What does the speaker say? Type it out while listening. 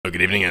Hello,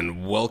 good evening,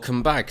 and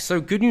welcome back.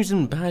 So, good news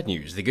and bad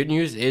news. The good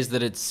news is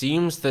that it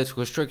seems that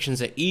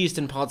restrictions are eased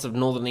in parts of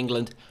northern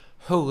England.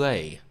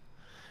 Hooray!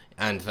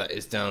 And that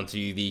is down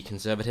to the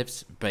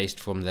Conservatives, based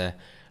from their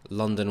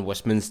London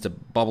Westminster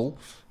bubble,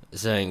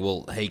 saying,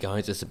 well, hey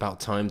guys, it's about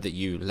time that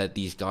you let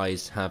these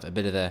guys have a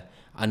bit of their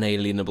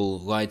unalienable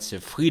rights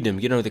of freedom.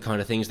 You know, the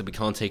kind of things that we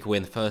can't take away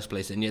in the first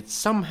place, and yet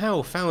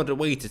somehow found a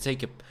way to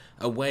take it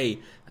away,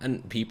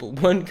 and people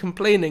weren't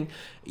complaining.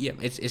 Yeah,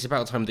 it's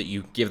about time that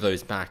you give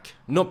those back.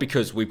 Not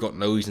because we've got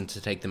no reason to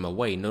take them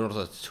away, not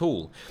at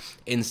all.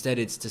 Instead,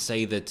 it's to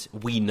say that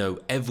we know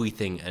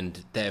everything,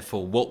 and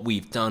therefore what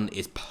we've done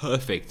is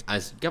perfect,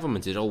 as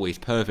government is always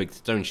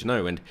perfect, don't you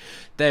know? And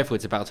therefore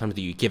it's about time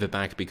that you give it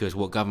back, because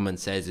what government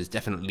says is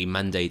definitely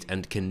mandate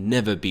and can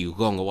never be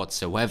wrong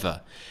whatsoever.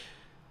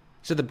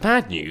 So the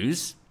bad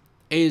news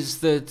is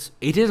that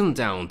it isn't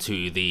down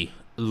to the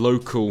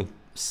local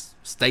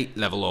state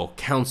level or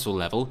council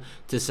level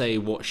to say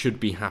what should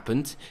be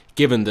happened,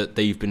 given that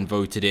they've been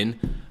voted in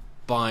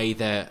by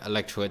their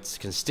electorate's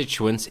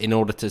constituents in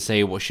order to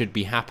say what should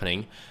be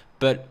happening,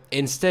 but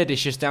instead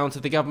it's just down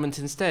to the government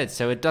instead.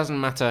 So it doesn't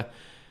matter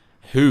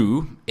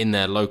who in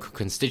their local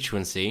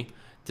constituency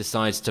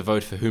decides to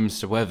vote for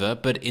whomsoever,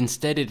 but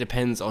instead it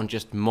depends on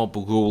just mob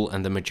rule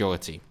and the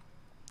majority.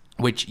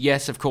 Which,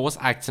 yes, of course,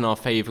 acts in our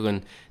favour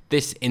in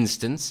this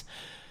instance,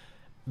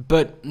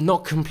 but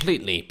not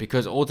completely,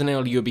 because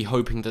ordinarily you'd be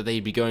hoping that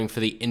they'd be going for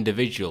the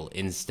individual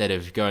instead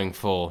of going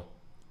for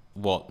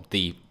what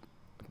the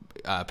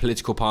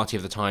political party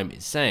of the time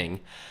is saying.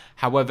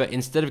 However,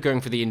 instead of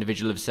going for the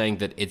individual of saying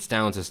that it's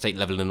down to state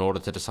level in order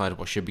to decide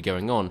what should be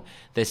going on,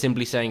 they're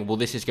simply saying, well,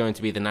 this is going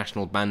to be the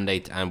national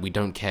mandate and we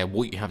don't care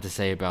what you have to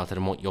say about it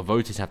and what your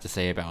voters have to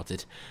say about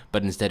it,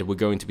 but instead we're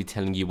going to be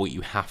telling you what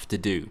you have to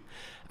do.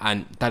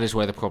 And that is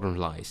where the problem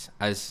lies.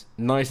 As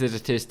nice as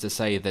it is to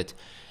say that,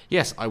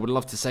 yes, I would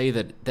love to say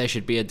that there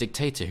should be a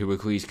dictator who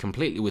agrees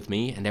completely with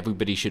me and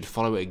everybody should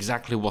follow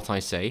exactly what I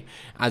say,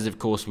 as of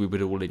course we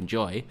would all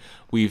enjoy,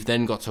 we've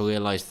then got to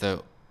realise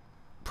the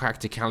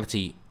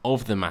practicality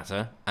of the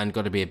matter and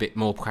got to be a bit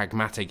more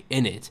pragmatic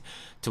in it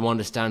to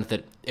understand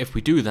that if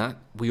we do that,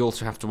 we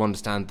also have to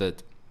understand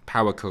that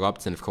power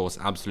corrupts, and of course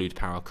absolute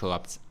power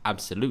corrupts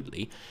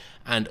absolutely,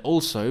 and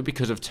also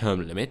because of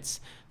term limits,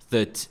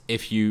 that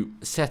if you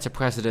set a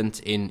precedent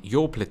in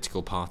your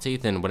political party,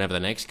 then whenever the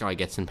next guy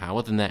gets in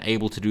power, then they're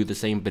able to do the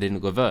same but in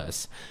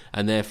reverse.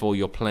 And therefore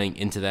you're playing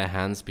into their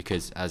hands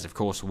because, as of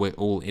course we're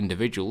all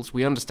individuals,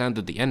 we understand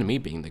that the enemy,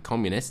 being the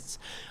communists,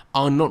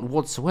 are not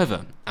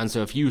whatsoever. And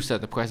so if you set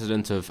the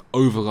precedent of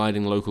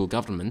overriding local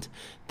government,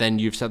 then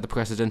you've set the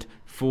precedent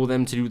for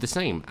them to do the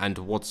same. And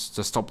what's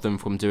to stop them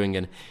from doing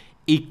an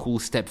equal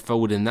step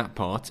forward in that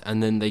part,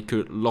 and then they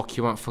could lock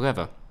you out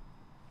forever.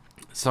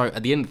 So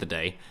at the end of the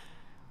day,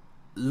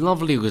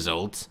 lovely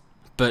result,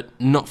 but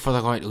not for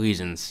the right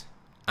reasons.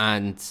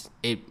 And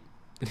it,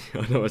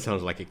 I know it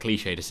sounds like a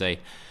cliche to say,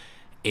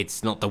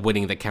 it's not the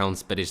winning that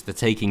counts, but it's the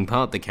taking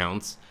part that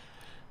counts.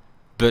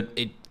 But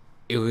it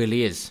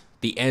really is.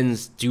 The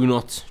ends do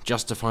not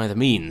justify the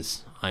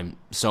means, I'm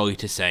sorry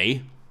to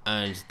say.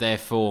 And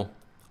therefore,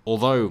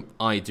 although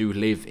I do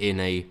live in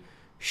a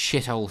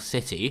shithole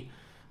city,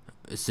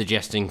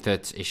 suggesting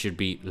that it should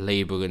be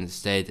Labour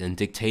instead and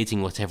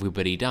dictating what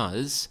everybody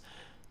does,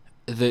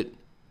 that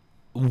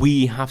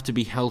we have to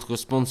be held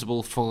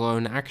responsible for our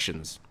own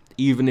actions,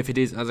 even if it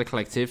is as a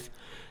collective.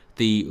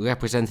 The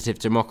representative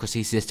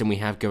democracy system we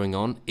have going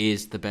on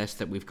is the best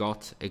that we've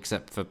got,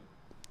 except for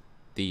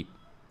the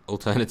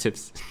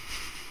alternatives.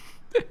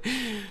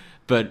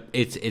 But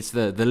it's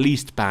the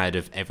least bad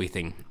of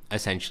everything,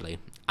 essentially.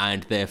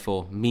 And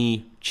therefore,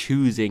 me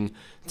choosing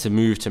to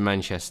move to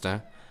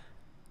Manchester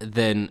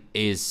then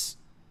is,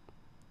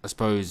 I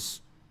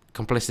suppose,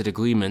 complicit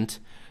agreement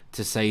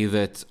to say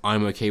that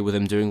I'm okay with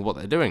them doing what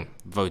they're doing,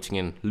 voting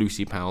in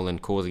Lucy Powell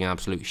and causing an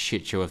absolute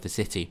shit show of the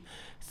city.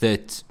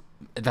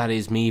 That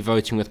is me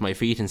voting with my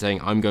feet and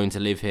saying I'm going to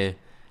live here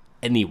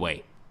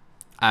anyway.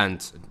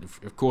 And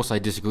of course I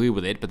disagree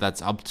with it, but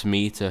that's up to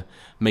me to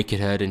make it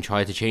heard and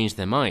try to change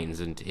their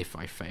minds. And if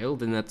I fail,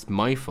 then that's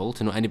my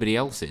fault and not anybody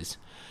else's.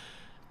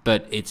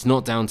 But it's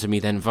not down to me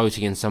then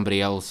voting in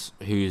somebody else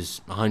who's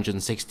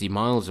 160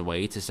 miles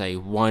away to say,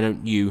 why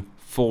don't you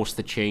force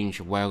the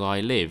change where I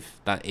live?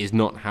 That is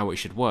not how it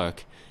should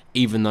work,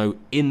 even though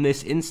in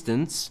this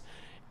instance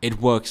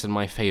it works in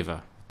my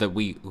favour, that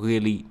we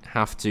really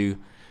have to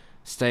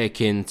stay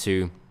akin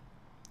to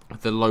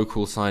the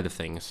local side of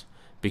things,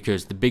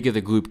 because the bigger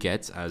the group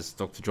gets, as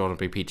Dr. John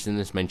B. Peterson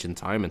has mentioned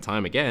time and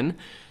time again,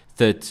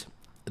 that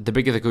the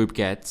bigger the group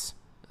gets,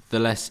 the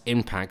less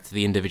impact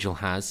the individual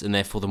has, and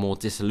therefore the more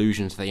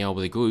disillusioned they are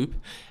with the group,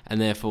 and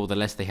therefore the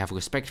less they have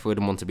respect for it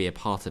and want to be a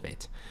part of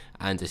it.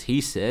 And as he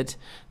said,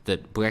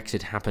 that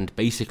Brexit happened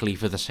basically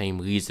for the same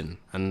reason,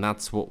 and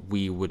that's what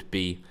we would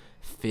be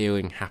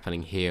fearing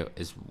happening here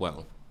as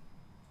well.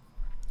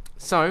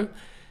 So,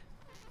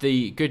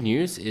 the good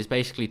news is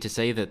basically to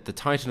say that the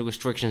tightened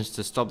restrictions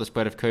to stop the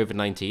spread of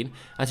COVID-19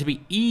 are to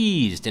be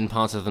eased in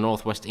parts of the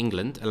northwest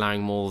England,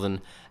 allowing more than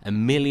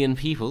 1 million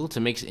people to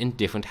mix in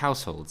different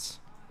households.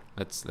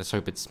 Let's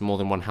hope it's more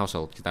than one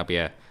household, because that'd be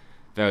a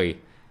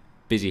very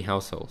busy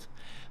household.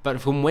 But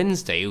from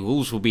Wednesday,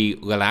 rules will be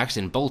relaxed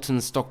in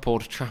Bolton,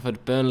 Stockport,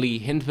 Trafford, Burnley,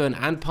 Hyndburn,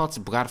 and parts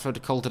of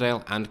Bradford,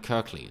 Calderdale, and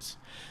Kirklees.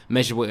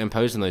 Measures were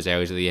imposed in those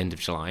areas at the end of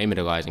July amid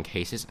a rise in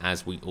cases,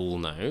 as we all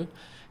know.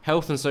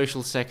 Health and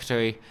Social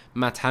Secretary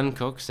Matt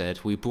Hancock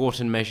said, "We brought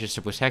in measures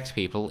to protect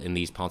people in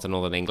these parts of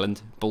northern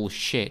England."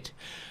 Bullshit.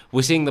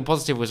 We're seeing the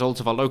positive results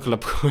of our local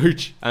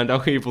approach and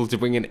are able to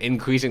bring in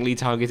increasingly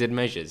targeted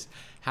measures.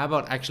 How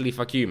about actually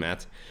fuck you,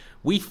 Matt?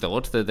 We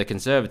thought that the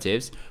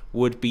Conservatives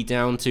would be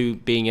down to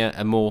being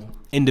a more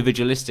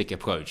individualistic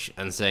approach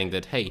and saying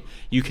that, hey,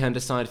 you can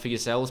decide for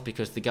yourselves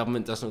because the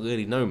government doesn't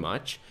really know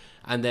much,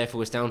 and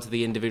therefore it's down to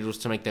the individuals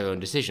to make their own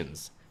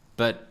decisions.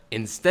 But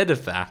instead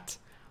of that,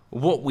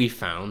 what we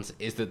found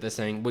is that they're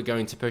saying we're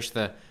going to push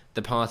the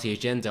party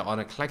agenda on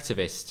a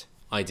collectivist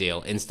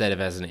ideal instead of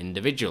as an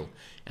individual,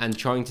 and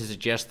trying to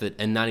suggest that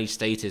a nanny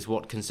state is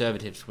what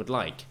Conservatives would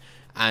like.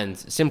 And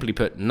simply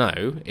put,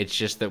 no, it's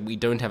just that we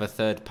don't have a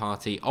third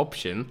party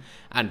option,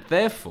 and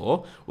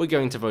therefore we're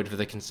going to vote for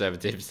the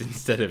Conservatives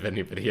instead of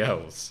anybody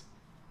else.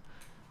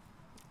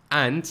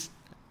 And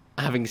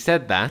having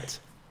said that,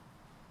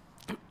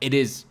 it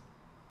is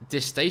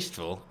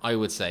distasteful, I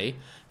would say,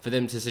 for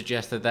them to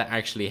suggest that they're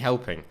actually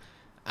helping.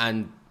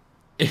 And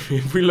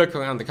if we look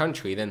around the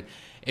country, then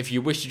if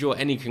you wish to draw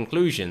any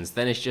conclusions,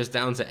 then it's just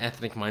down to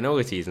ethnic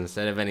minorities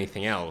instead of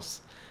anything else.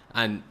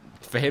 And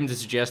for him to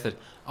suggest that,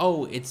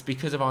 oh, it's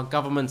because of our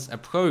government's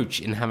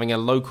approach in having a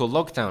local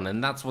lockdown,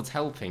 and that's what's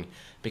helping,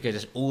 because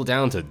it's all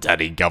down to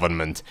daddy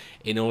government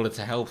in order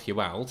to help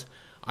you out,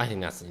 I think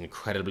that's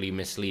incredibly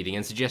misleading,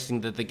 and suggesting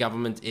that the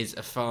government is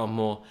a far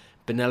more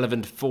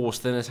benevolent force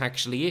than it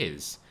actually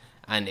is.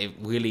 And it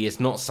really is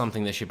not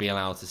something that should be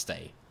allowed to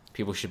stay.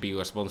 People should be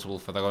responsible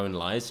for their own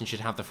lives and should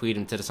have the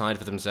freedom to decide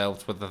for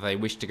themselves whether they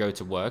wish to go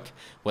to work,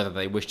 whether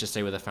they wish to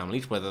stay with their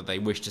families, whether they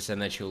wish to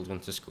send their children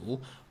to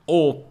school,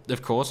 or,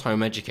 of course,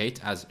 home educate,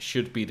 as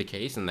should be the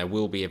case, and there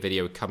will be a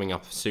video coming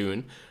up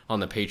soon on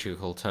the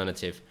patriarchal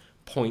alternative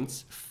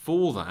points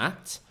for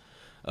that,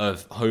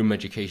 of home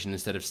education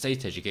instead of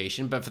state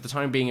education. But for the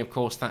time being, of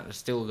course, that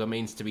still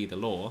remains to be the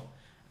law,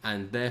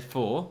 and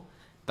therefore,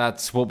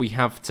 that's what we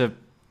have to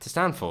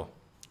stand for.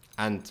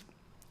 And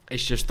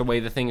it's just the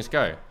way the things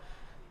go.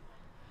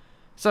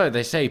 So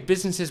they say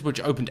businesses which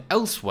opened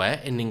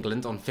elsewhere in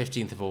England on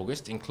 15th of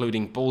August,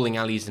 including bowling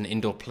alleys and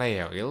indoor play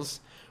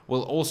areas,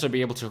 will also be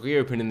able to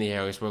reopen in the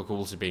areas where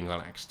rules are being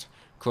relaxed.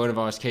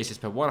 Coronavirus cases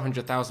per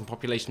 100,000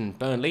 population in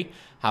Burnley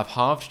have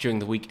halved during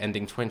the week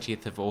ending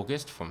 20th of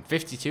August from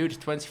 52 to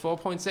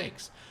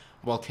 24.6,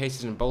 while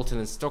cases in Bolton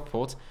and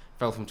Stockport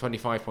fell from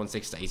 25.6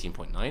 to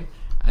 18.9,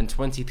 and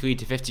 23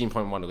 to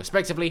 15.1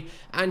 respectively,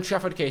 and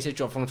Trafford cases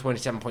dropped from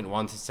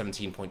 27.1 to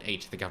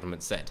 17.8, the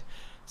government said.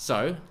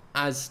 So,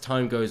 as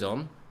time goes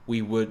on,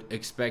 we would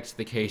expect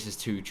the cases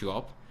to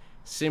drop,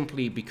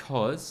 simply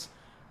because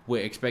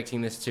we're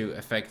expecting this to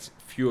affect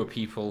fewer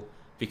people,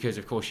 because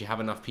of course you have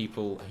enough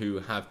people who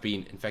have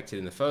been infected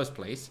in the first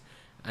place,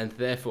 and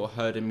therefore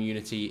herd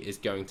immunity is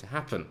going to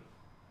happen.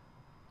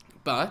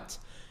 But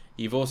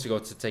you've also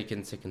got to take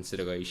into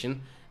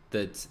consideration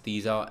that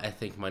these are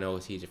ethnic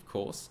minorities, of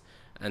course,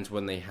 and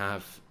when they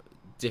have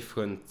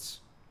different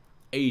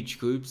age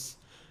groups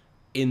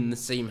in the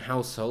same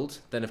household,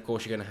 then of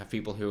course you're going to have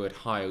people who are at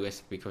higher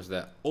risk because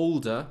they're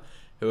older,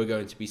 who are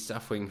going to be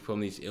suffering from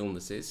these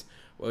illnesses,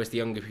 whereas the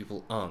younger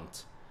people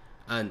aren't.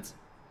 And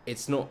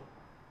it's not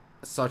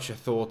such a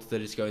thought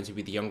that it's going to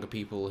be the younger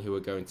people who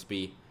are going to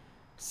be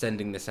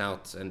sending this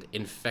out and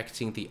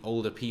infecting the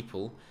older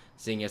people,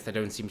 seeing as they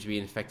don't seem to be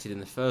infected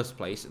in the first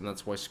place, and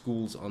that's why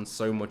schools are on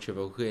so much of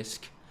a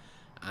risk.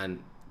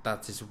 And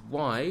that is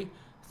why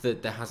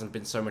that there hasn't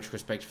been so much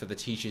respect for the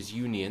teachers'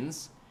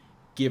 unions,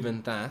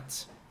 given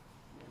that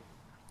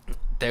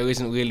there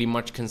isn't really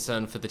much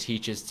concern for the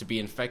teachers to be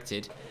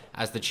infected,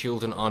 as the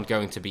children aren't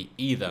going to be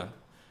either.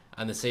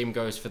 And the same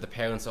goes for the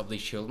parents of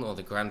these children, or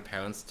the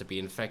grandparents, to be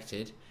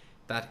infected.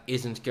 That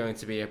isn't going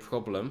to be a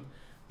problem,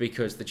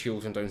 because the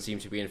children don't seem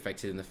to be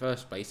infected in the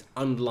first place,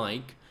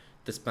 unlike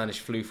the Spanish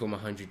flu from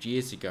 100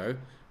 years ago,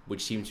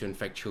 which seemed to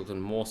infect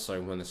children more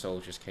so when the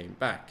soldiers came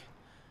back.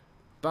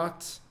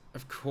 But,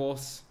 of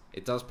course,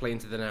 it does play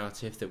into the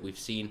narrative that we've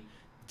seen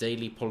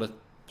daily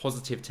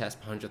positive tests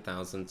per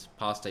 100,000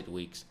 past 8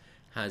 weeks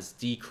has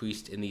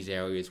decreased in these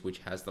areas which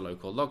has the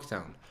local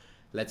lockdown.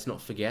 Let's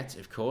not forget,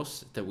 of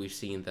course, that we've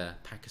seen the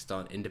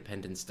Pakistan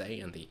Independence Day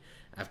and the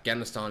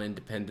Afghanistan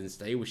Independence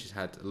Day, which has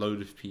had a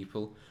load of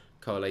people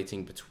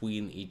correlating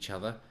between each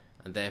other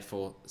and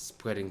therefore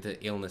spreading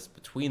the illness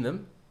between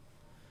them.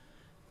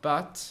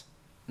 But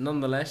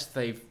nonetheless,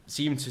 they've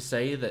seemed to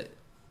say that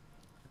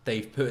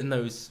they've put in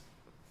those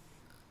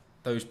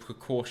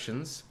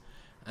precautions,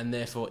 and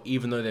therefore,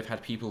 even though they've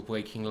had people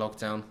breaking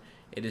lockdown,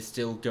 it is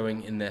still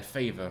going in their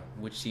favour,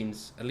 which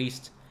seems at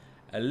least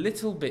a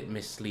little bit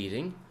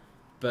misleading.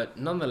 But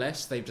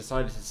nonetheless, they've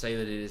decided to say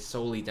that it is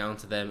solely down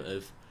to them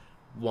of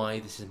why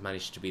this has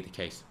managed to be the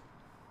case.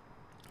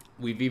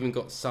 We've even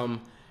got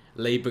some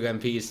Labour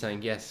MPs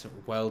saying, yes,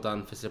 well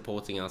done for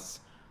supporting us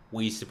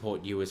we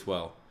support you as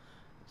well.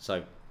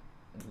 So,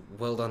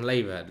 well done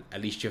Labour,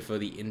 at least you're for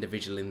the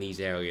individual in these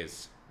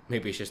areas.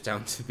 Maybe it's just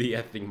down to the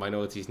ethnic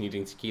minorities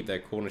needing to keep their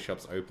corner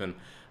shops open,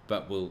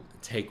 but we'll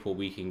take what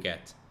we can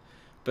get.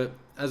 But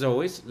as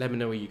always, let me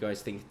know what you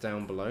guys think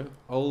down below.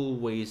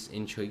 Always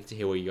intrigued to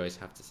hear what you guys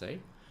have to say.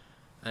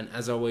 And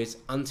as always,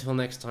 until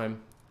next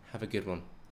time, have a good one.